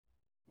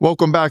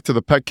Welcome back to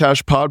the Pet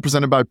Cash Pod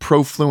presented by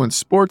ProFluent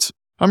Sports.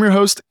 I'm your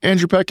host,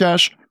 Andrew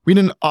Petcash. We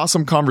had an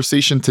awesome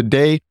conversation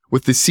today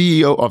with the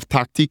CEO of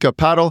Taktika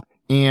Padel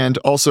and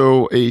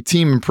also a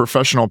team in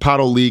professional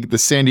paddle league, the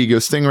San Diego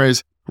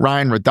Stingrays,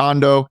 Ryan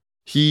Redondo.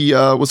 He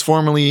was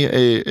formerly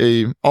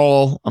a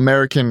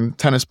all-American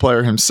tennis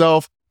player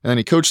himself, and then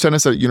he coached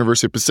tennis at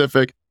University of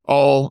Pacific,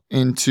 all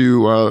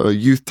into a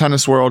youth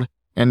tennis world,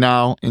 and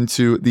now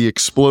into the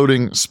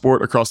exploding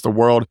sport across the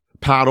world,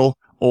 paddle,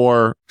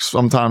 or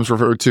sometimes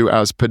referred to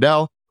as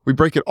Padel. We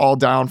break it all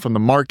down from the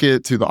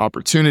market to the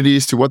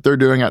opportunities to what they're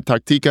doing at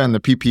Taktika and the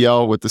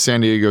PPL with the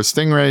San Diego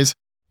Stingrays.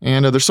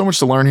 And there's so much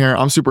to learn here.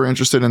 I'm super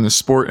interested in this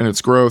sport and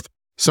its growth.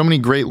 So many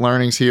great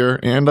learnings here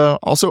and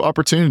also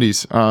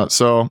opportunities.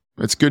 So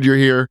it's good you're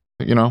here.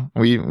 You know,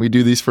 we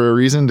do these for a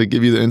reason, to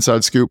give you the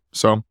inside scoop.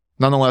 So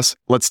nonetheless,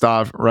 let's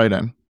dive right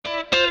in.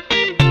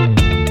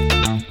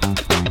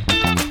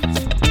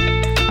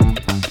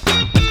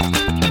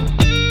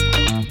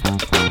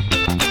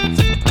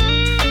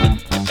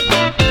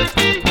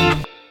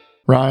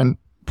 Ryan,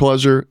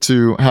 pleasure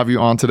to have you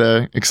on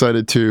today.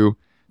 Excited to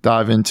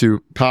dive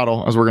into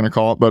paddle, as we're going to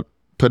call it, but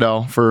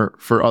Padel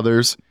for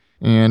others.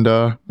 And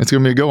it's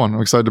going to be a good one.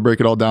 I'm excited to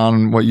break it all down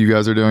and what you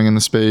guys are doing in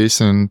the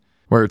space and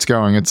where it's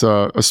going. It's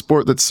a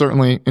sport that's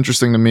certainly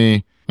interesting to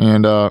me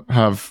and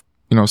have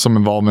some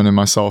involvement in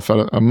myself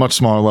at a much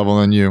smaller level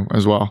than you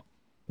as well.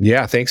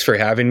 Yeah, thanks for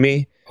having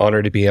me.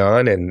 Honored to be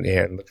on and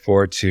look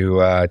forward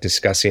to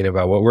discussing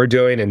about what we're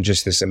doing and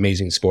just this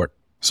amazing sport.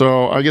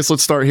 So I guess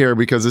let's start here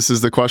because this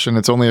is the question.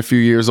 It's only a few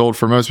years old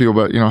for most people,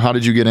 but how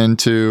did you get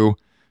into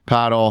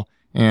paddle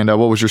and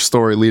what was your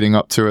story leading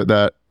up to it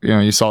that,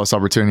 you saw this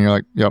opportunity, you're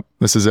like, yep,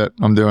 this is it.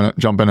 I'm doing it,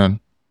 jumping in.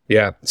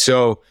 Yeah.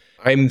 So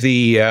I'm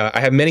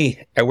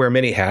I wear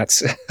many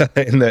hats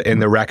in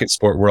the racket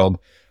sport world.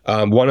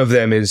 One of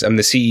them is I'm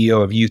the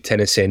CEO of Youth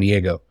Tennis San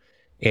Diego,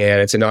 and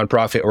it's a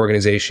nonprofit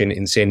organization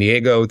in San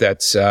Diego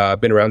that's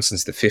been around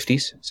since the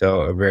 50s.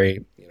 So a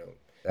very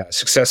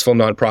successful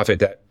nonprofit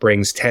that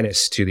brings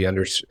tennis to the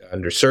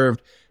underserved.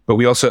 But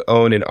we also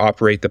own and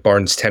operate the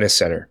Barnes Tennis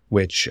Center,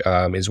 which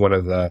is one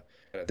of the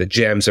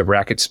gems of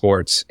racket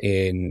sports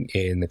in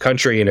the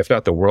country, and if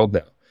not the world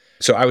now.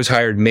 So I was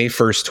hired May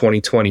 1st,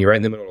 2020, right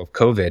in the middle of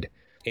COVID.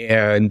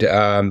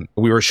 And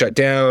we were shut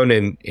down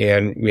and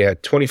we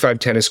had 25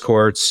 tennis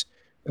courts,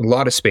 a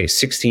lot of space,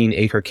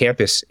 16-acre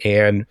campus.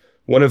 And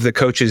one of the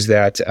coaches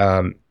that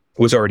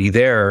was already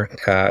there,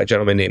 a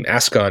gentleman named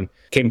Ascon,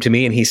 came to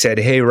me and he said,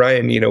 "Hey,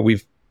 Ryan,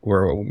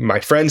 my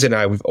friends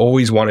and we've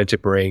always wanted to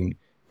bring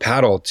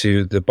paddle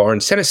to the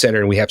Barnes Tennis Center,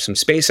 and we have some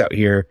space out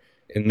here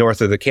in north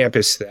of the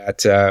campus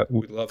that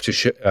we'd love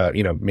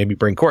to, maybe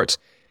bring courts."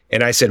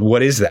 And I said,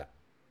 "What is that?"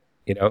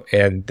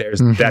 And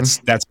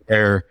that's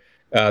where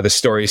the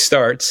story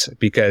starts,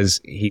 because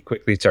he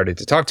quickly started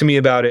to talk to me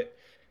about it,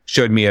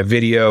 showed me a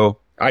video.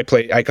 I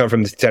come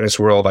from the tennis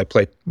world. I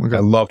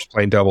loved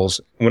playing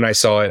doubles. When I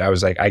saw it, I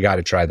was like, I got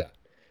to try that.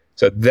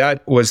 So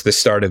that was the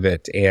start of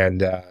it.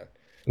 And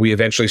we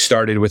eventually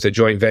started with a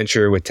joint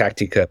venture with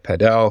Taktika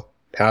Paddle,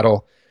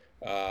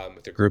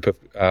 with a group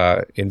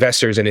of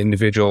investors and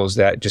individuals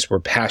that just were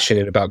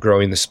passionate about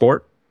growing the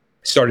sport.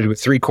 Started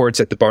with 3 courts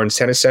at the Barnes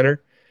Tennis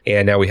Center,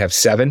 and now we have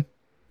 7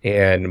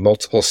 and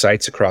multiple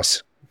sites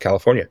across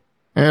California.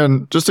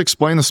 And just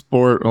explain the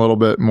sport a little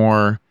bit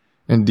more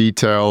in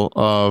detail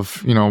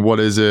of, what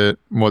is it?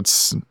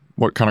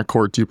 What kind of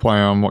court do you play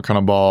on? What kind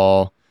of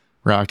ball,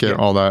 racket,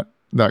 all that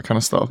kind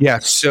of stuff? Yeah.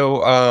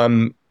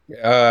 So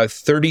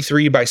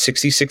 33 by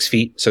 66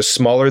 feet. So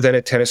smaller than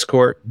a tennis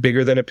court,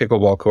 bigger than a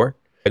pickleball court.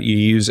 You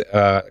use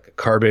a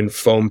carbon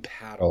foam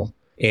paddle,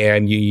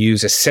 and you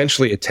use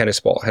essentially a tennis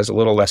ball. It has a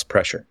little less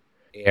pressure.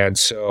 And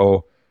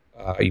so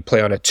you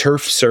play on a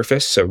turf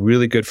surface, so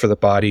really good for the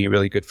body,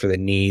 really good for the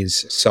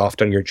knees,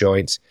 soft on your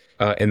joints.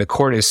 And the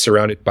court is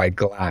surrounded by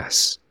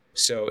glass.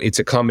 So it's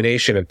a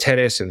combination of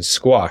tennis and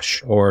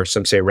squash, or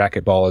some say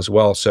racquetball as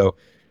well. So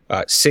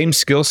same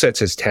skill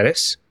sets as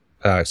tennis,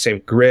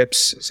 same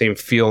grips, same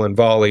feel and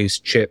volleys,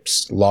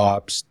 chips,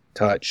 lobs,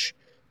 touch,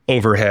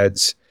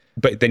 overheads.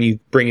 But then you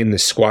bring in the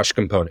squash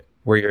component,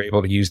 where you're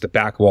able to use the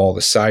back wall,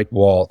 the side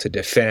wall to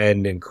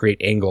defend and create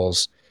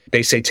angles.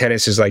 They say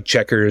tennis is like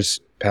checkers,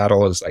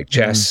 paddle is like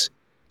chess.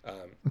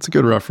 That's a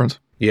good reference.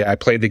 Yeah, I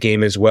played the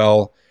game as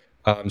well.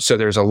 So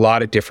there's a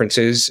lot of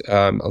differences,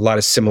 a lot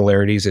of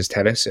similarities as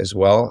tennis as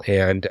well,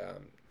 and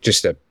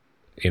just a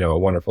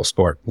wonderful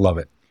sport. Love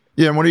it.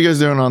 Yeah, and what are you guys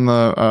doing on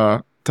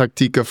the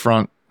Taktika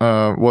front?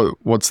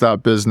 What's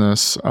that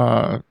business?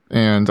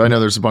 And I know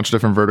there's a bunch of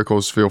different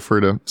verticals. Feel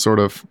free to sort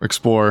of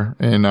explore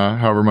in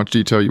however much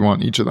detail you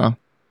want each of them.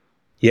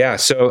 Yeah.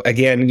 So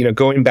again,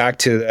 going back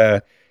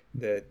to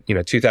the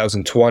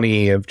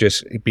 2020 of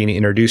just being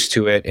introduced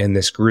to it, and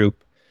this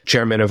group,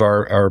 chairman of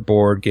our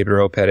board,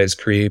 Gabriel Perez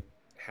Cree,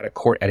 had a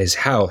court at his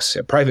house,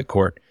 a private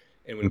court.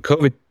 And when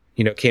COVID,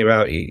 came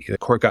out, the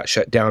court got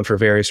shut down for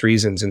various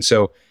reasons. And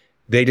so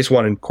they just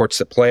wanted courts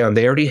to play on.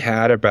 They already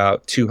had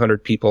about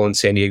 200 people in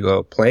San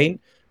Diego playing.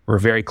 We're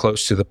very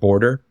close to the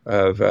border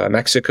of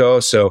Mexico.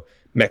 So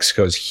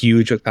Mexico is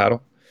huge with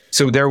paddle.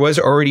 So there was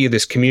already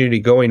this community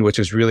going, which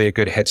was really a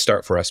good head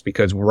start for us,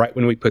 because right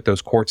when we put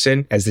those courts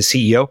in, as the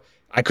CEO,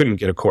 I couldn't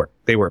get a court.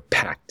 They were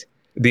packed.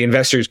 The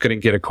investors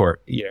couldn't get a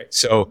court.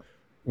 So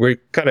they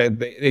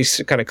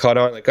kind of caught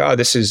on like, oh,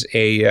 this is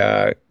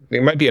there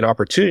might be an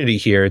opportunity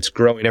here. It's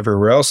growing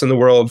everywhere else in the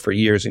world for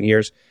years and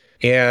years.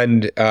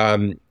 And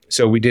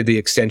so we did the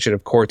extension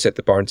of courts at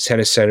the Barnes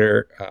Tennis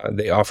Center.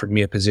 They offered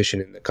me a position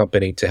in the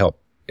company to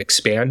help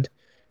expand.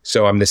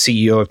 So I'm the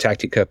CEO of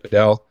Taktika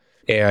Padel,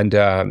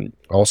 and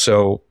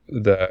also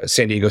the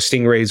San Diego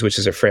Stingrays, which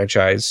is a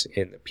franchise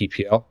in the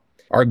PPL.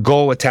 Our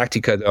goal with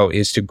Taktika, though,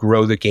 is to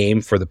grow the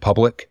game for the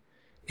public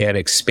and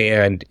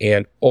expand,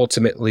 and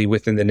ultimately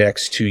within the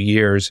next 2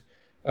 years,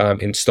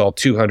 install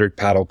 200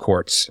 paddle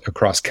courts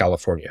across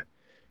California.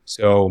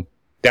 So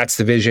that's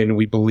the vision.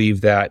 We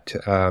believe that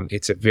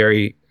it's a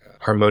very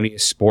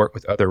harmonious sport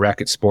with other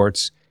racket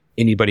sports.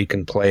 Anybody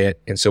can play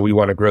it. And so we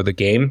want to grow the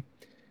game.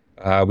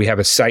 We have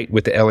a site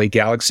with the LA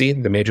Galaxy,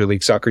 the Major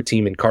League Soccer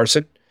team in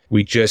Carson.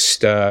 We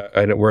just,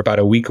 and we're about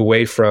a week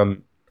away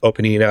from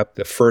opening up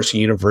the first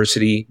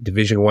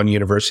Division I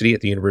university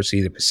at the University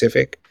of the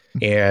Pacific.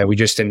 And we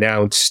just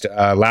announced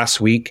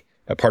last week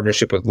a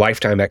partnership with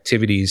Lifetime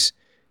Activities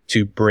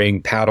to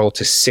bring paddle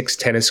to 6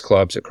 tennis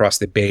clubs across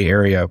the Bay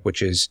Area, which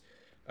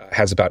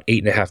has about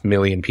 8.5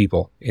 million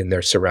people in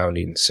their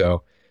surroundings.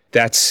 So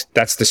that's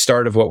the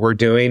start of what we're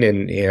doing,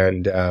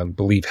 and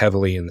believe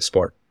heavily in the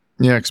sport.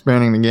 Yeah,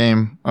 expanding the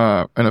game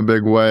in a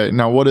big way.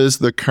 Now, what is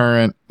the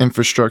current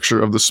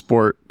infrastructure of the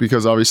sport?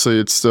 Because obviously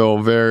it's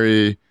still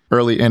very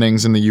early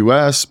innings in the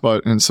US,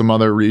 but in some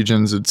other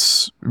regions,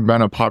 it's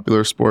been a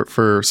popular sport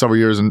for several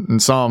years. In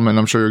some, and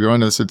I'm sure you're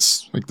going to this,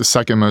 it's like the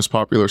second most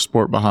popular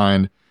sport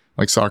behind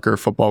like soccer,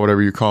 football,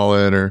 whatever you call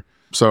it.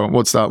 So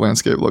what's that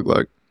landscape look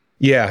like?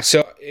 Yeah,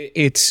 so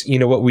it's,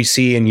 what we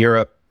see in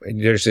Europe,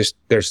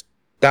 there's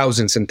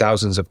thousands and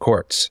thousands of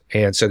courts.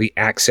 And so the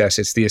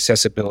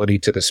accessibility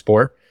to the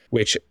sport,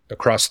 which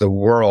across the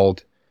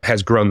world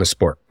has grown the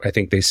sport. I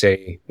think they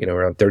say,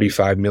 around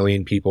 35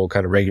 million people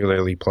kind of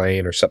regularly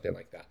playing or something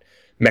like that.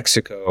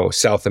 Mexico,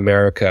 South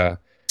America,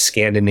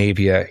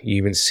 Scandinavia, you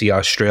even see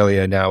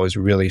Australia now is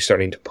really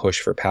starting to push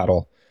for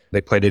paddle.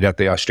 They played it at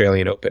the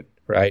Australian Open,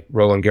 right?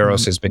 Roland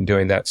Garros has been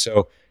doing that.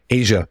 So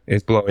Asia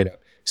is blowing up.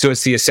 So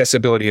it's the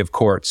accessibility of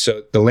courts.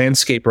 So the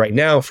landscape right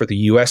now for the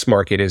US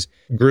market is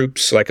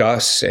groups like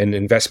us and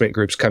investment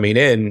groups coming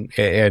in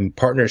and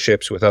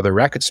partnerships with other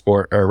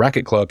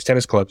racket clubs,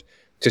 tennis clubs,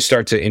 to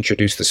start to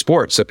introduce the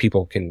sport so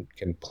people can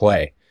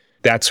play.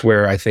 That's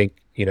where I think,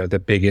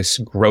 the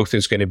biggest growth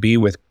is going to be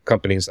with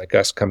companies like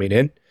us coming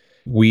in.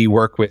 We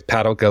work with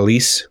Padel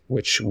Galice,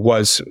 which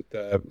was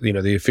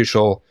the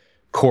official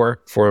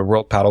court for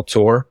World Padel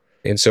Tour.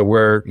 And so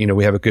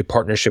we have a good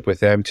partnership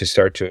with them to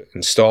start to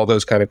install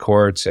those kind of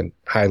courts and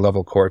high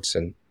level courts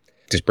and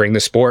just bring the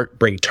sport,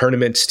 bring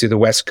tournaments to the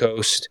West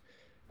Coast.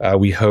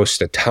 We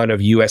host a ton of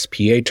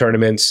USPA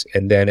tournaments.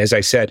 And then, as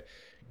I said,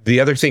 the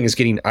other thing is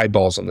getting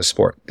eyeballs on the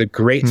sport. The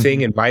great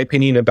thing, in my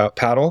opinion, about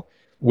paddle,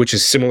 which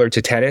is similar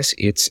to tennis,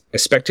 it's a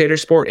spectator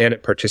sport and a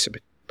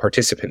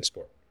participant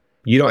sport.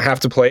 You don't have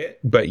to play it,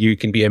 but you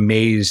can be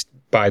amazed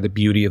by the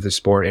beauty of the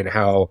sport and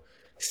how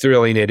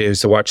thrilling it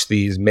is to watch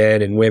these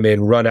men and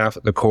women run off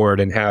the court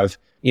and have,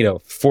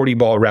 40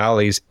 ball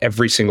rallies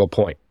every single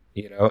point,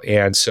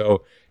 And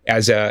so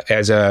as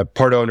a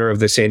part owner of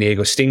the San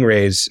Diego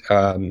Stingrays,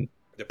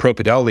 the Pro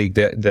Padel League,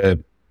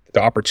 the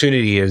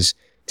opportunity is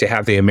to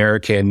have the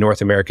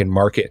North American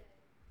market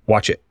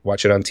watch it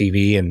on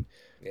TV. And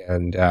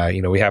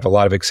we have a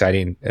lot of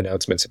exciting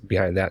announcements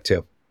behind that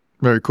too.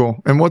 Very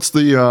cool. And what's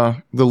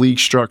the league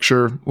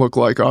structure look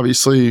like?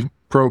 Obviously,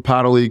 Pro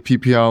Padel League,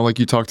 PPL, like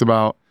you talked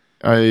about.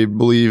 I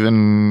believe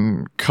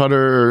in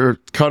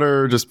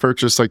Qatar just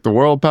purchased like the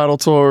World Padel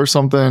Tour or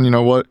something.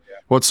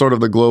 What's sort of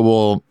the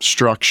global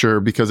structure,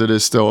 because it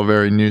is still a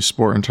very new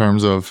sport in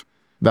terms of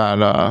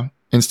that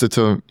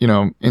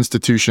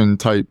institution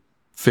type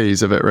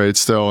phase of it, right? It's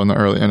still in the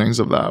early innings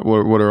of that.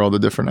 What are all the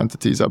different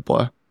entities at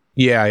play?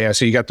 Yeah.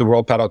 So you got the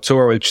World Padel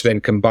Tour, which then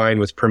combined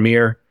with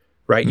Premier,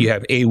 right? You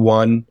have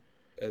A1,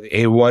 the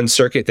A1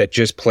 circuit that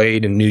just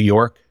played in New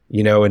York,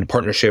 in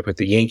partnership with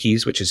the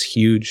Yankees, which is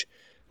huge.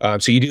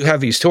 So you do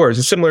have these tours.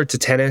 It's similar to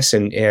tennis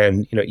and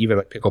even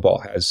like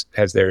pickleball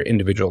has their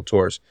individual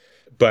tours.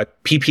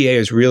 But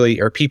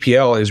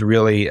PPL is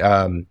really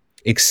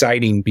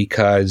exciting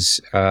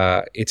because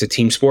it's a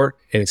team sport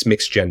and it's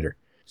mixed gender.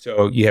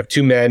 So you have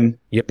two men,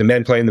 you have the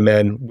men playing the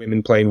men,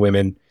 women playing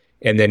women.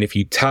 And then if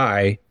you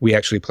tie, we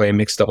actually play a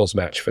mixed doubles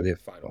match for the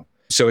final.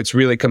 So it's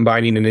really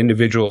combining an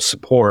individual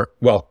support.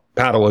 Well,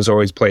 paddle is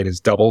always played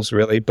as doubles,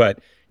 really, but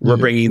we're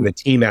bringing the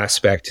team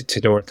aspect to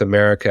North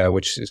America,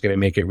 which is going to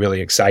make it really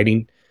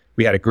exciting.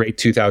 We had a great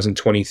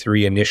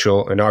 2023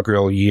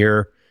 inaugural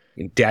year.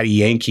 Daddy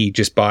Yankee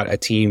just bought a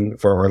team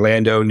for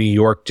Orlando. New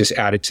York just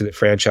added to the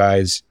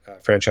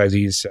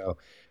franchisees. So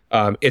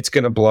it's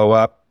going to blow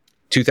up.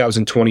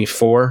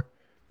 2024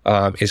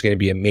 is going to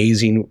be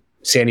amazing.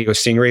 San Diego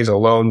Stingrays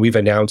alone, we've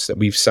announced that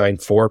we've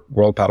signed 4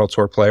 World Padel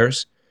Tour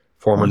players,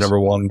 former number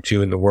 1 and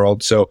 2 in the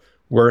world. So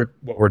what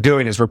we're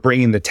doing is we're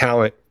bringing the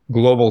talent,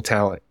 global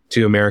talent,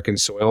 to American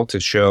soil to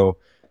show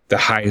the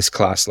highest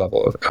class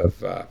level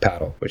of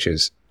paddle, which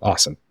is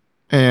awesome.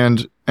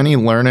 And any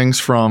learnings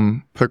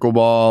from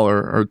pickleball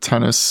or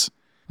tennis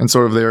and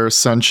sort of their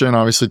ascension?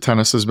 Obviously,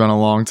 tennis has been a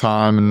long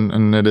time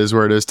and it is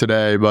where it is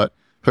today, but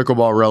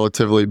pickleball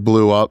relatively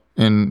blew up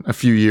in a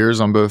few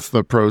years on both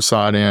the pro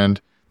side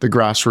and the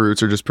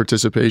grassroots or just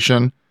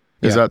participation.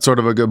 Is that sort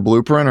of a good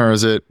blueprint, or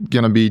is it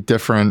going to be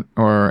different?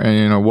 Or,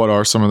 what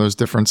are some of those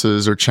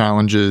differences or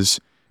challenges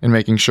in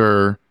making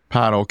sure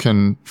paddle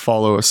can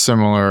follow a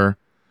similar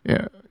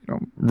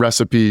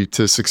recipe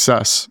to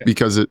success?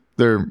 Because I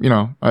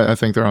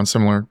think they're on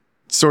similar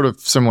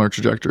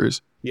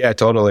trajectories. Yeah,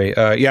 totally.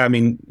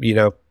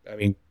 Paddle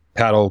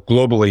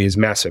globally is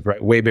massive,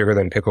 right? Way bigger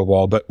than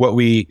pickleball. But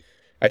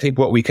I think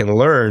what we can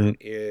learn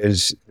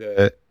is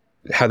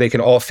how they can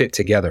all fit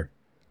together.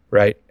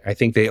 Right? I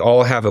think they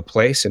all have a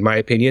place, in my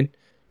opinion.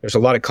 There's a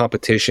lot of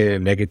competition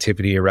and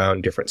negativity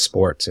around different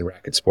sports and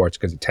racket sports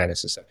because of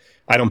tennis and stuff.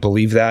 I don't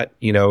believe that.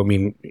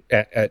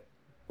 At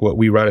what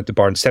we run at the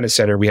Barnes Tennis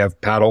Center, we have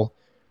paddle,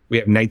 we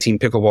have 19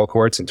 pickleball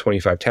courts and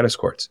 25 tennis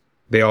courts.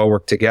 They all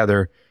work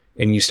together,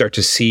 and you start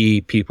to see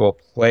people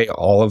play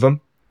all of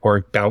them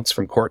or bounce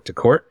from court to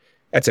court.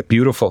 That's a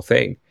beautiful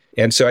thing.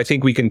 And so I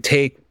think we can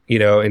take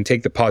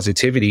the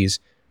positivities.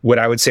 What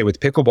I would say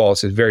with pickleball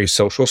is a very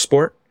social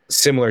sport,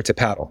 similar to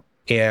paddle.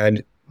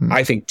 And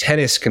I think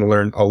tennis can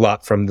learn a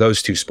lot from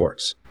those two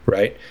sports,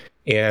 right?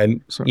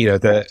 And,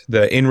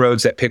 the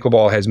inroads that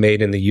pickleball has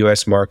made in the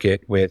US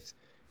market with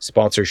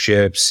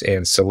sponsorships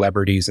and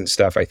celebrities and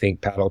stuff, I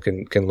think paddle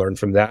can learn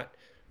from that.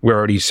 We're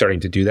already starting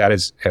to do that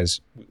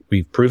as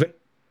we've proven.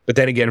 But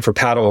then again, for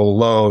paddle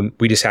alone,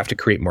 we just have to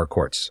create more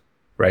courts,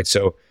 right?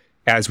 So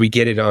as we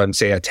get it on,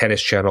 say, a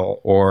tennis channel,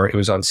 or it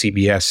was on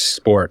CBS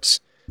Sports,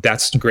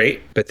 that's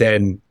great. But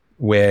then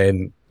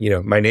when,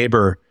 my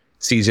neighbor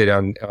sees it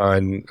on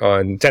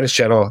Tennis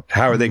Channel,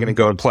 how are they going to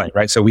go and play,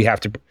 right? So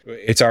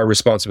it's our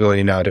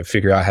responsibility now to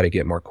figure out how to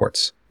get more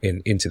courts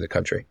into the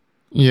country.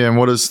 Yeah, and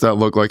what does that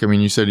look like? I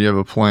mean, you said you have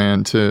a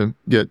plan to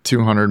get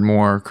 200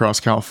 more across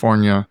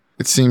California.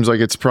 It seems like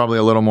it's probably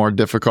a little more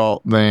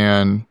difficult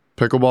than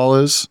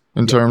pickleball is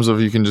in terms of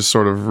you can just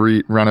sort of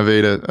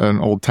renovate an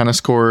old tennis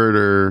court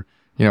or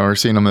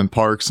seeing them in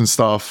parks and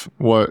stuff.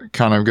 What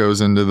kind of goes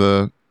into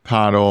the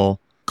paddle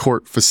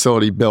court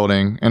facility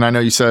building? And I know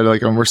you said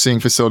we're seeing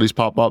facilities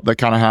pop up that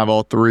kind of have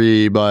all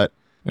three, but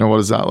what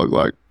does that look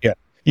like?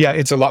 Yeah,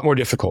 it's a lot more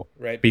difficult,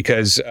 right?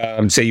 Because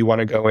say you want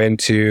to go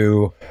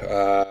into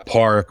a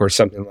park or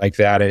something like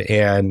that,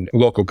 and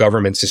local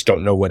governments just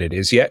don't know what it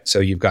is yet. So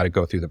you've got to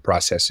go through the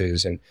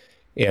processes.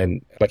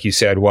 And like you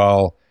said,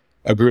 while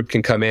a group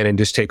can come in and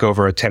just take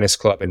over a tennis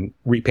club and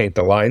repaint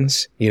the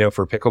lines,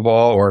 for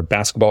pickleball or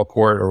basketball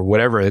court or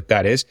whatever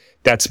that is,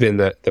 that's been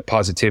the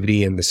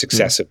positivity and the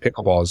success of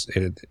pickleball.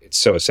 It's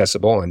so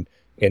accessible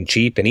and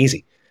cheap and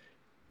easy.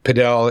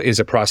 Padel is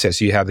a process.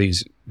 You have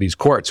these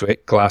courts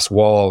with glass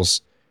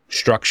walls,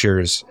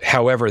 structures.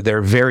 However,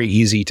 they're very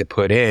easy to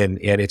put in,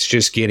 and it's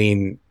just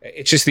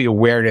the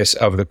awareness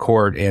of the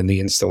court and the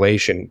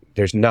installation.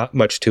 There's not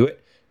much to it.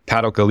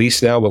 Padel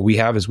Galice now, what we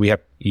have is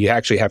you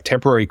actually have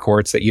temporary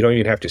courts that you don't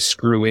even have to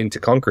screw into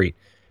concrete.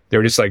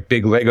 They're just like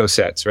big Lego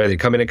sets, right? They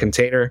come in a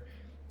container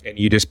and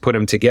you just put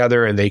them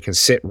together and they can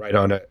sit right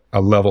on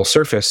a level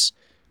surface.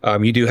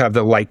 You do have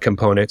the light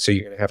component, so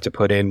you're going to have to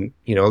put in,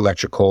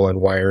 electrical and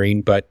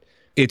wiring, but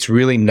it's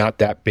really not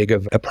that big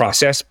of a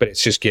process, but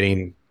it's just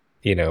getting,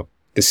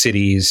 the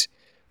cities,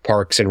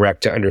 parks and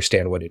rec to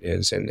understand what it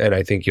is. And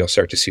I think you'll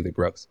start to see the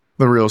growth.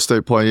 The real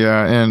estate play.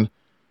 Yeah. And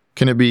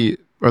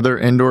are there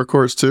indoor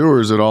courts too, or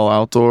is it all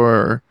outdoor,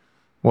 or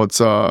what's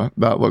that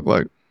look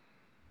like?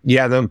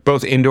 Yeah,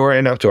 both indoor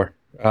and outdoor,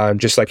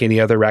 just like any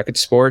other racket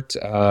sport.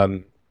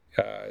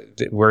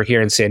 We're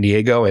here in San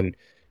Diego, and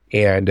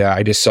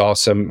I just saw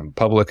some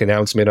public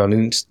announcement on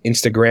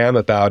Instagram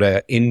about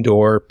an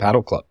indoor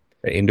paddle club,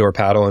 indoor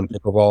paddle and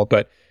pickleball.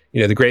 But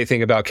the great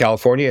thing about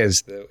California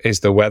is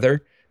the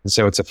weather, and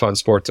so it's a fun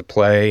sport to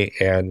play,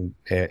 and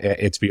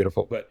it's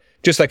beautiful. But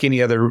just like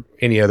any other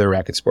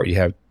racket sport, you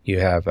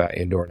have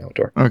indoor and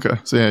outdoor. Okay,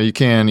 so yeah, you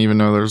can, even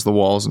though there's the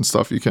walls and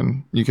stuff, you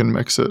can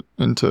mix it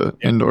into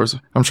indoors.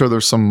 I'm sure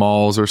there's some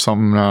malls or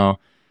something now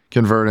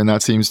converting.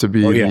 That seems to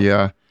be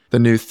the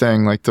new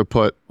thing, like to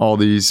put all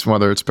these,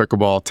 whether it's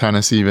pickleball,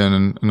 tennis,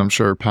 even, and I'm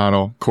sure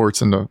paddle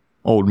courts into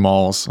old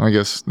malls. I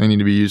guess they need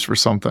to be used for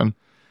something.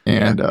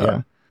 And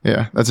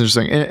that's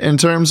interesting. In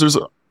terms, there's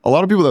a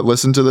lot of people that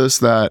listen to this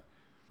that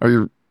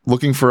are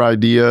looking for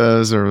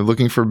ideas or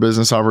looking for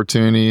business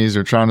opportunities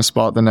or trying to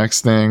spot the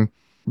next thing.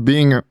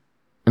 Being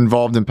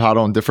involved in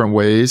paddle in different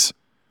ways,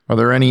 are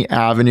there any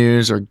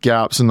avenues or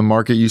gaps in the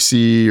market you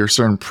see, or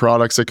certain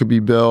products that could be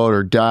built,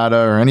 or data,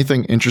 or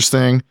anything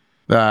interesting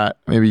that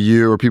maybe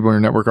you or people in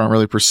your network aren't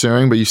really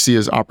pursuing, but you see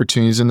as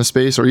opportunities in the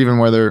space, or even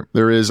whether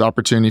there is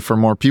opportunity for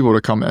more people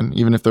to come in,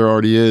 even if there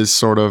already is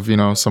sort of,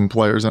 some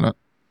players in it?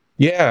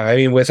 Yeah, I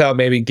mean, without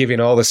maybe giving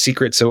all the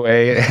secrets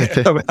away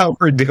of how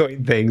we're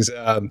doing things,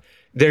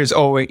 there's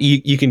always,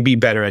 you can be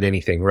better at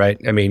anything, right?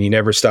 I mean, you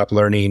never stop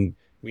learning.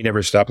 We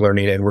never stop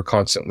learning, and we're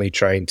constantly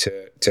trying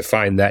to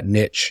find that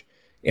niche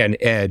and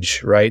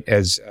edge, right?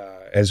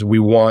 As we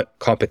want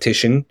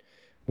competition,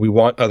 we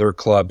want other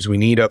clubs. We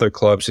need other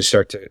clubs to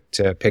start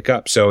to pick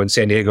up. So in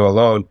San Diego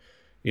alone,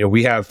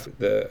 we have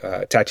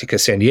the Taktika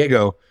San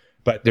Diego,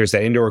 but there's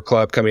that indoor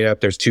club coming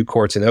up. There's 2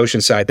 courts in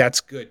Oceanside.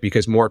 That's good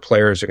because more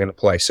players are going to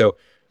play. So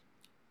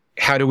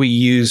how do we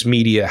use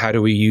media? How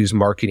do we use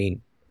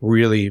marketing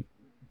really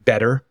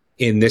better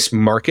in this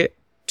market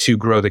to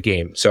grow the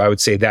game? So I would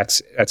say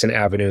that's an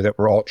avenue that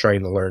we're all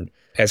trying to learn.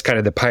 As kind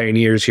of the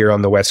pioneers here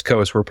on the West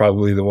Coast, we're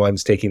probably the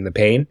ones taking the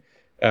pain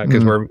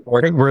because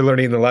we're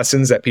learning the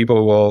lessons that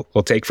people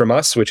will take from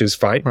us, which is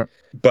fine. Right.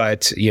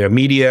 But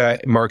media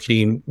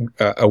marketing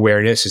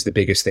awareness is the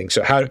biggest thing.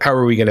 So how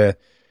are we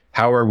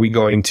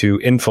going to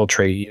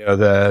infiltrate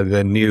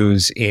the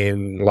news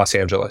in Los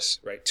Angeles,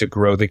 right, to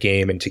grow the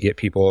game and to get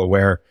people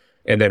aware?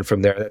 And then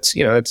from there,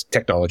 that's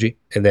technology.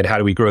 And then how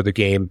do we grow the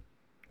game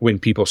when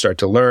people start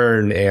to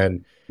learn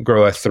and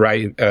grow a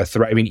thriving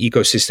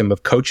ecosystem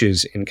of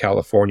coaches in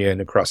California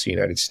and across the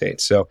United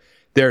States? So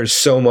there's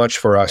so much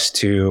for us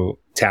to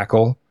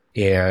tackle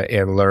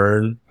and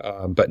learn.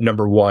 But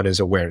number one is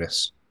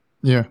awareness.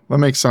 Yeah, that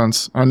makes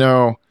sense. I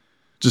know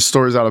just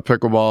stories out of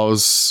pickleball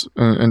was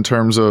in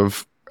terms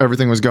of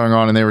everything was going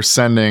on and they were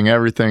sending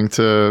everything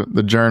to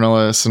the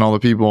journalists and all the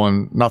people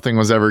and nothing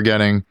was ever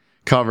getting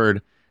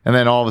covered. And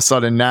then all of a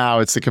sudden now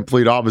it's the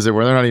complete opposite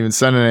where they're not even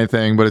sending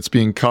anything, but it's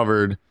being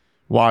covered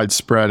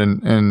widespread.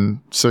 And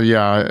so,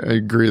 yeah, I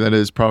agree that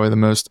is probably the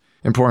most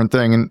important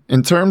thing. And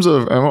in terms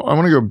of, I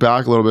want to go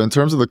back a little bit in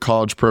terms of the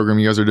college program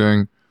you guys are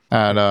doing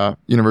at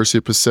University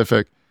of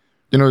Pacific,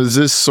 is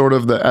this sort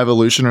of the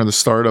evolution or the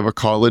start of a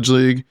college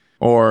league?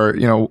 Or,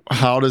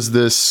 how does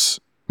this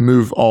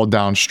move all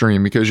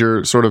downstream? Because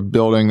you're sort of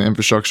building the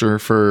infrastructure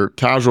for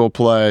casual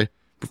play,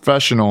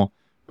 professional,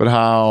 but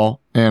how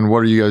and what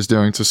are you guys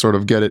doing to sort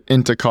of get it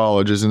into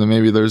colleges? And then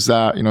maybe there's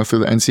that, through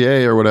the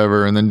NCAA or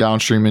whatever, and then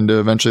downstream into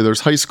eventually there's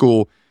high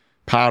school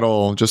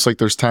paddle, just like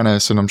there's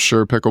tennis, and I'm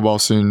sure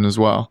pickleball soon as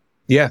well.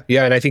 Yeah.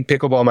 And I think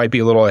pickleball might be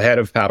a little ahead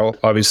of paddle,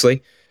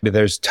 obviously.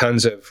 There's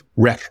tons of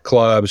rec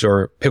clubs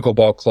or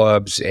pickleball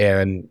clubs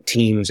and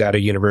teams out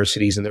of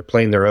universities, and they're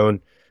playing their own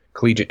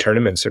collegiate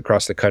tournaments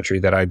across the country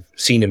that I've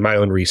seen in my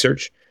own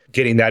research.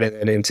 Getting that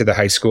into the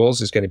high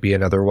schools is going to be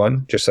another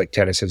one, just like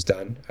tennis has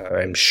done.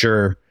 I'm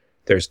sure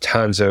there's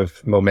tons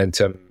of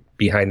momentum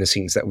behind the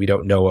scenes that we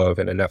don't know of,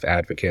 and enough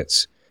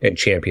advocates and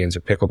champions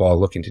of pickleball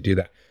looking to do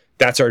that.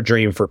 That's our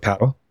dream for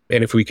paddle.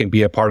 And if we can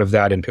be a part of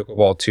that in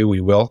pickleball too,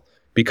 we will,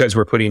 because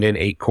we're putting in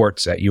 8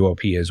 courts at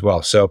UOP as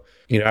well. So,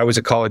 I was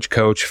a college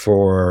coach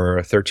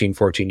for 13,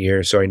 14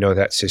 years, so I know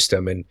that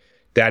system. And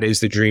that is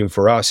the dream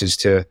for us, is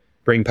to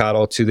bring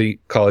paddle to the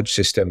college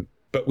system,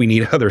 but we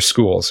need other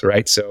schools,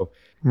 right? So,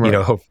 right.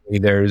 Hopefully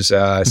there's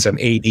some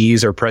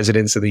ADs or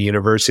presidents of the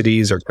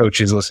universities or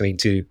coaches listening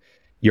to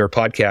your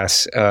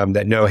podcasts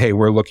that know, hey,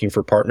 we're looking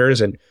for partners.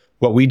 And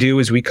what we do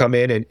is we come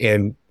in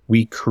and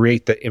we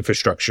create the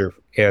infrastructure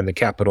and the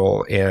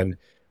capital, and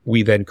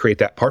we then create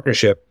that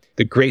partnership.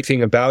 The great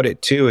thing about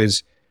it too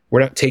is we're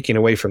not taking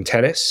away from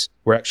tennis.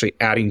 We're actually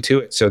adding to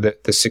it, so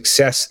that the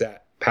success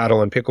that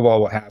paddle and pickleball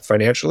will have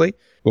financially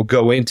will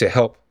go in to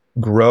help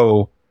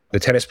grow the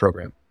tennis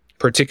program,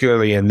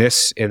 particularly in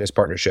this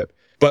partnership.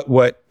 But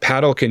what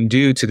paddle can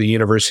do to the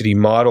university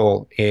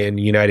model in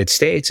the United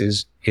States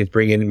is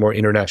bring in more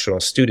international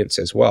students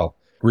as well.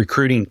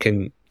 Recruiting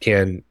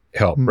can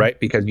help, right?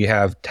 Because you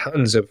have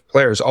tons of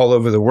players all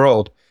over the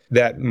world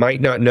that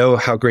might not know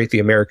how great the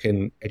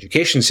American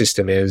education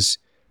system is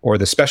or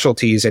the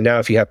specialties. And now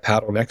if you have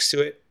paddle next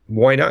to it,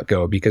 why not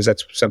go? Because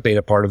that's something,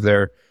 a part of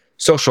their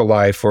social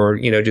life, or,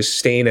 just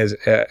staying as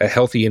a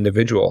healthy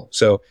individual.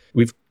 So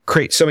we've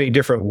created so many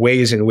different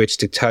ways in which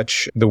to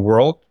touch the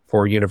world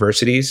for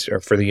universities,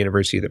 or for the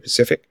University of the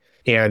Pacific.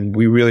 And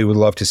we really would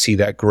love to see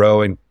that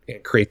grow and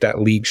create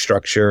that league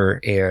structure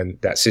and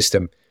that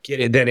system. Get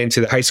it then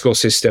into the high school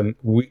system.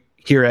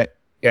 Here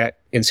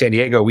in San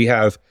Diego, we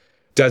have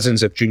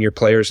dozens of junior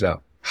players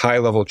now,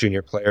 high-level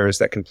junior players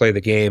that can play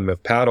the game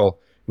of paddle.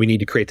 We need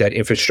to create that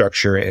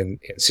infrastructure and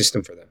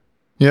system for them.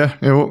 Yeah,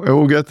 it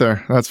will get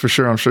there. That's for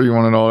sure. I'm sure you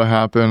want it all to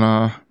happen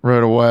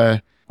right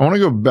away. I want to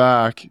go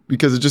back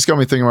because it just got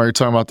me thinking while you're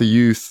talking about the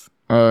youth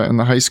in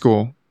the high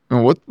school.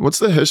 And what's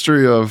the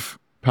history of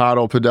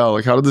Padel?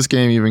 Like, how did this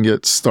game even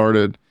get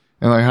started?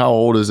 And like, how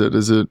old is it?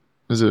 Is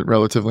it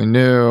relatively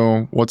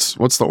new? What's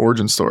the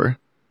origin story?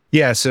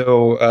 Yeah,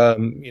 so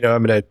I'm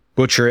going to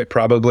butcher it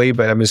probably,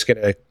 but I'm just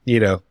going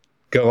to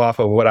go off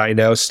of what I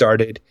know.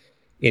 Started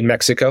in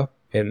Mexico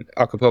in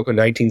Acapulco,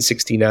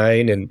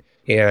 1969, and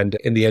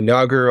in the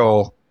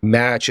inaugural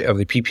match of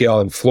the PPL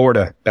in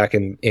Florida back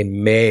in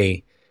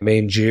May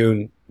and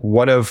June,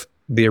 one of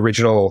the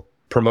original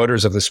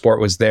promoters of the sport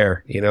was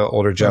there.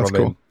 Older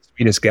gentleman, cool.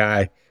 Sweetest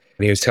guy,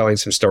 and he was telling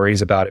some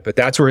stories about it. But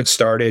that's where it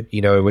started.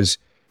 It was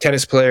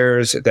tennis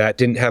players that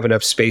didn't have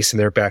enough space in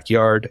their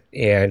backyard,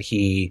 and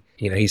he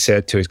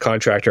said to his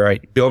contractor, "All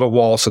right, build a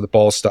wall so the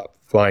balls stop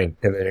flying,"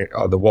 and then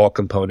the wall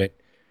component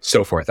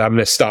so forth. I'm going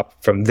to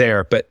stop from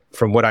there. But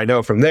from what I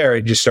know from there,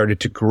 it just started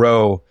to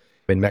grow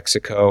in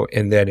Mexico.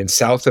 And then in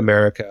South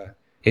America,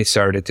 it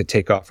started to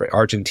take off. Right?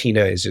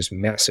 Argentina is just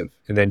massive.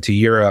 And then to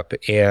Europe.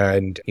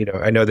 And,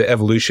 I know the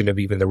evolution of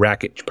even the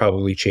racket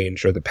probably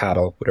changed, or the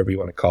paddle, whatever you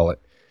want to call it.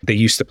 They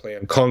used to play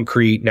on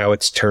concrete. Now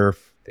it's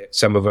turf.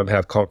 Some of them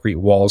have concrete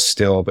walls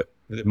still, but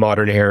the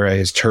modern era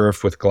is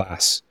turf with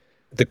glass.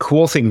 The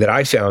cool thing that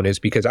I found is,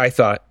 because I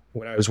thought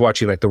when I was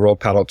watching like the World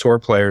Padel Tour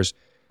players,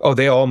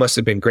 they all must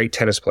have been great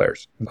tennis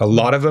players. A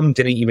lot of them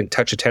didn't even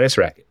touch a tennis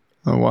racket.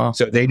 Oh, wow.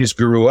 So they just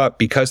grew up,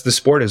 because the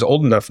sport is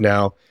old enough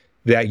now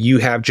that you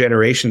have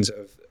generations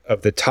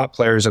of the top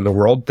players in the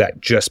world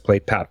that just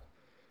played paddle.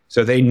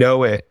 So they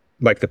know it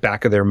like the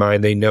back of their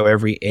mind. They know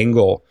every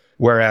angle.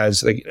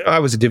 Whereas I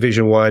was a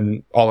Division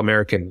I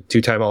All-American,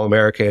 2-time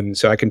All-American.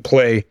 So I can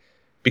play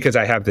because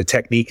I have the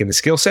technique and the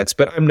skill sets,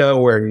 but I'm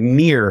nowhere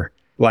near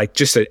like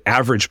just an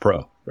average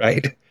pro,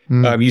 right?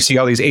 You see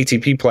all these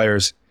ATP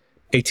players,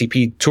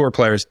 ATP tour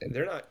players, and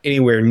they're not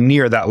anywhere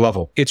near that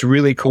level. It's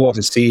really cool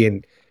to see.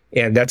 And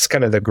that's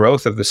kind of the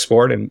growth of the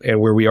sport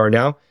and where we are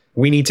now.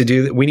 We need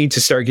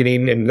to start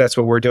getting, and that's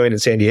what we're doing in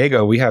San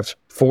Diego. We have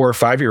 4 or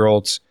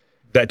 5-year-olds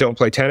that don't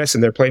play tennis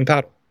and they're playing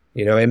paddle,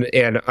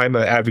 and I'm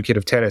an advocate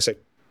of tennis.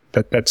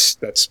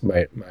 That's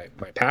my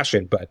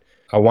passion, but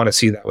I want to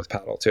see that with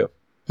paddle too.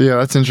 Yeah,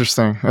 that's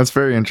interesting. That's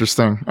very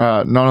interesting.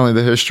 Not only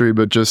the history,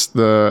 but just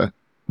the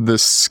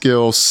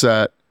skill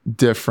set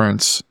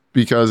difference.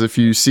 Because if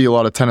you see a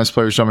lot of tennis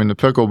players jumping to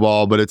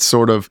pickleball, but it's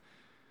sort of,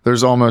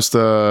 there's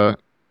a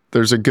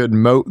good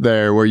moat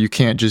there where you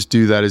can't just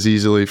do that as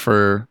easily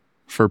for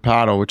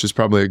paddle, which is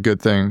probably a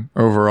good thing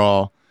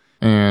overall.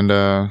 And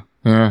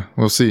yeah,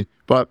 we'll see.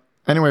 But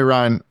anyway,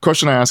 Ryan,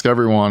 question I ask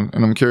everyone,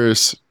 and I'm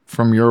curious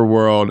from your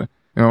world,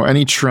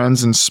 any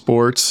trends in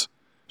sports,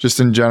 just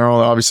in general,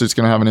 obviously it's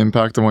going to have an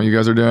impact on what you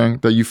guys are doing,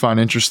 that you find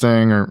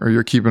interesting or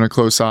you're keeping a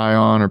close eye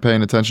on or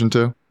paying attention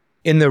to?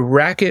 In the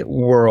racket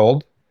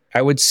world,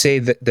 I would say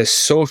that the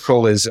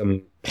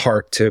socialism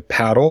part to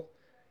paddle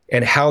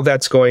and how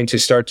that's going to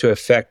start to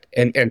affect,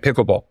 and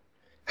pickleball,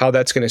 how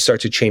that's going to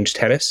start to change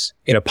tennis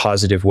in a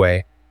positive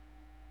way.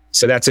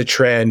 So that's a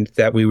trend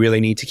that we really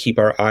need to keep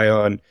our eye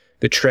on.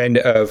 The trend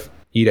of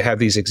you to have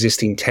these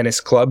existing tennis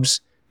clubs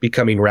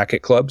becoming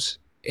racket clubs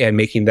and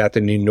making that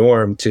the new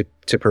norm to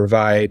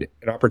provide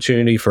an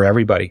opportunity for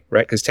everybody,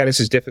 right? Because tennis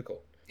is difficult.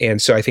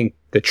 And so I think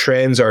the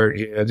trends are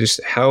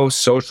just how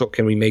social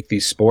can we make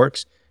these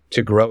sports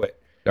to grow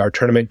it. Our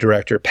tournament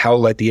director,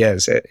 Paula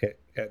Diaz at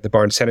the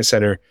Barnes Tennis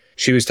Center,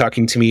 she was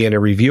talking to me in a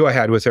review I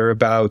had with her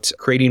about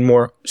creating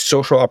more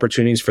social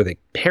opportunities for the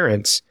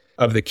parents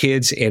of the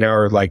kids in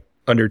our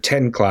under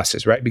 10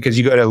 classes, right? Because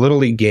you go to Little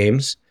League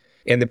games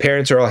and the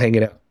parents are all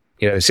hanging out.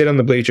 They sit on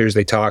the bleachers,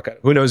 they talk.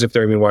 Who knows if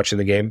they're even watching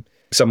the game?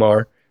 Some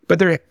are,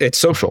 but it's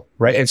social,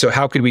 right? And so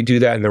how could we do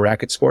that in the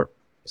racket sport?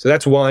 So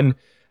that's one.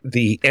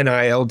 The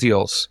NIL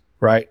deals,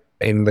 right?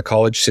 In the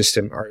college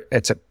system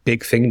it's a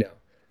big thing now.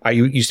 I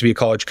used to be a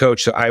college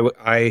coach, so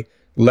I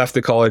left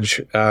the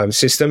college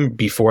system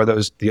before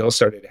those deals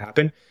started to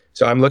happen.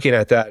 So I'm looking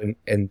at that,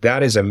 and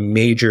that is a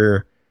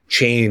major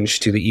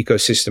change to the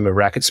ecosystem of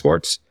racket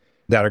sports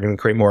that are going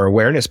to create more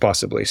awareness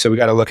possibly. So we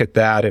got to look at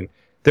that. And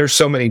there's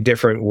so many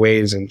different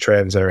ways and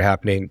trends that are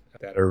happening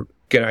that are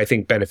going to, I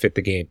think, benefit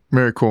the game.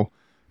 Very cool.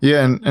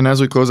 Yeah. And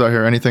as we close out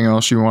here, anything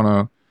else you want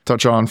to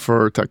touch on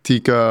for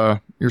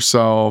Taktika,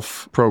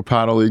 yourself, Pro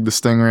Paddle League, the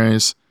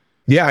Stingrays?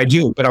 Yeah, I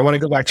do. But I want to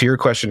go back to your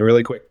question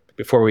really quick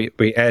before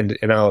we end,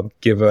 and I'll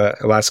give a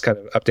last kind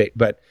of update.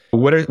 But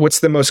what's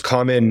the most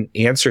common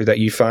answer that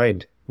you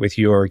find with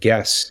your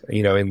guests,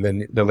 in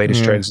the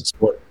latest trends in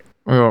sport?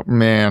 Oh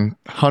man,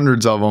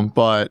 hundreds of them.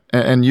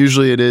 And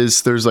usually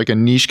there's like a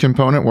niche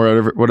component,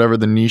 whatever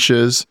the niche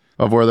is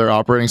of where they're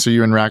operating. So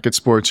you in racket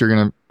sports, you're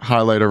going to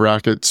highlight a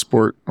racket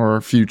sport or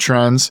a few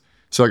trends.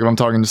 So like if I'm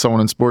talking to someone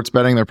in sports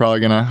betting, they're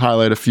probably going to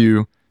highlight a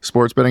few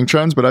sports betting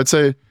trends. But I'd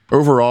say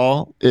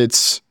overall,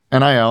 it's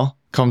NIL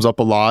comes up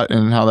a lot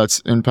and how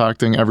that's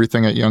impacting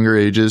everything at younger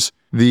ages.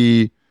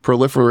 The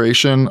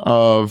proliferation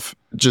of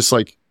just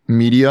like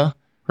media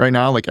right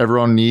now, like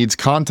everyone needs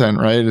content,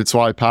 right? It's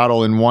why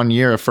paddle in 1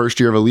 year, a first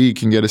year of a league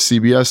can get a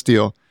CBS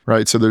deal,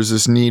 right? So there's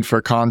this need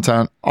for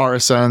content.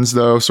 RSNs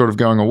though, sort of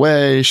going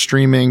away,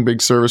 streaming,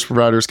 big service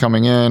providers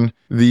coming in.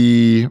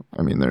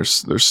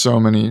 There's so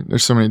many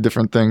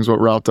different things. What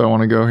route do I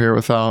want to go here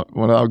without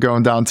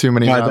going down too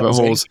many rabbit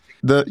holes?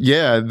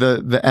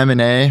 The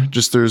M&A,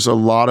 just there's a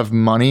lot of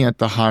money at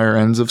the higher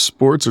ends of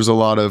sports. There's a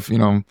lot of,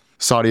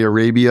 Saudi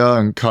Arabia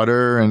and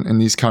Qatar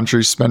and these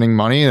countries spending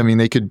money. I mean,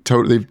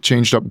 they've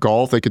changed up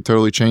golf. They could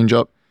totally change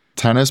up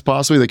tennis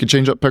possibly. They could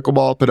change up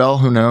pickleball, padel,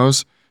 who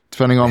knows,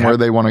 depending on where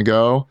they want to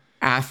go.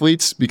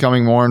 Athletes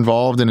becoming more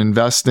involved in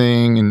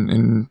investing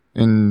and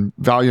in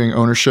valuing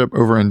ownership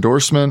over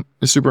endorsement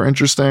is super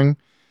interesting.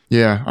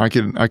 Yeah, I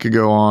could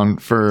go on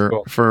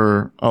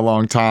for a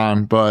long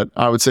time, but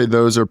I would say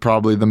those are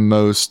probably the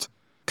most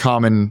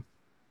common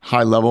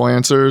high level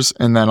answers.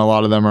 And then a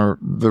lot of them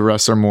the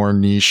rest are more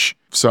niche.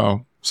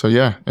 So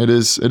yeah, it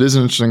is an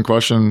interesting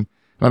question. And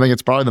I think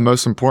it's probably the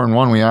most important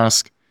one we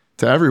ask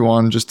to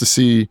everyone just to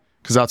see,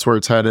 because that's where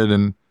it's headed,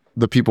 and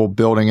the people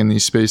building in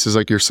these spaces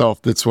like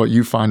yourself, that's what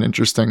you find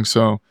interesting.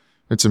 So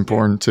it's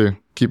important to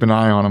keep an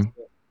eye on them.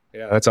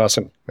 Yeah, that's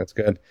awesome. That's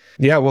good.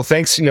 Yeah, well,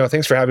 thanks.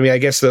 Thanks for having me. I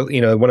guess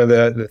one of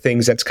the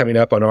things that's coming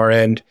up on our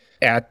end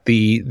at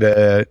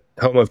the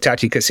home of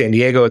Taktika San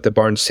Diego at the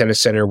Barnes Tennis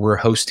Center, we're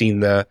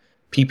hosting the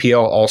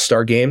PPL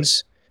All-Star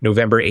Games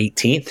November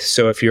 18th.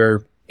 So if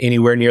you're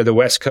anywhere near the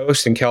West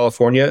Coast in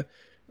California,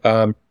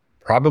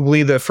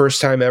 probably the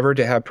first time ever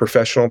to have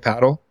professional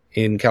paddle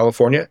in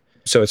California.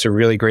 So it's a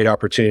really great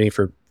opportunity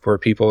for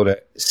people to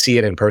see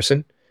it in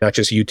person, not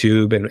just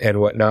YouTube and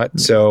whatnot.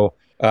 So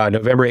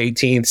November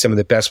 18th, some of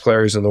the best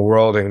players in the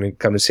world are going to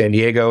come to San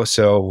Diego.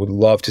 So would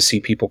love to see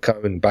people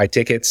come and buy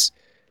tickets.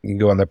 You can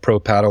go on the Pro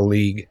Paddle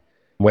League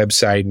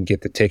website and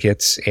get the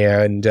tickets.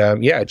 And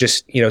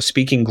just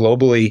speaking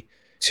globally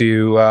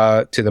to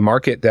the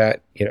market,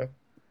 that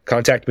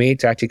contact me,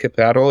 Taktika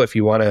Paddle, if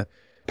you want to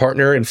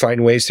partner and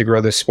find ways to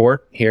grow this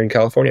sport here in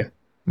California.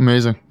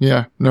 Amazing.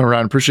 Yeah. No,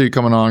 Ryan, appreciate you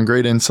coming on.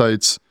 Great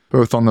insights,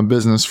 both on the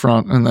business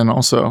front and then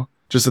also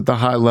just at the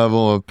high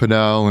level of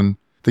Padel and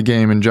the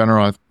game in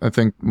general. I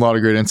think a lot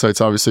of great insights,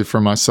 obviously,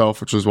 for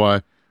myself, which is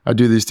why I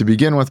do these to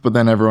begin with, but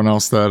then everyone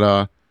else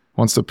that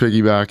wants to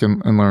piggyback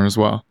and learn as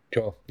well.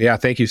 Cool. Yeah.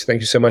 Thank you. Thank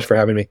you so much for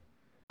having me.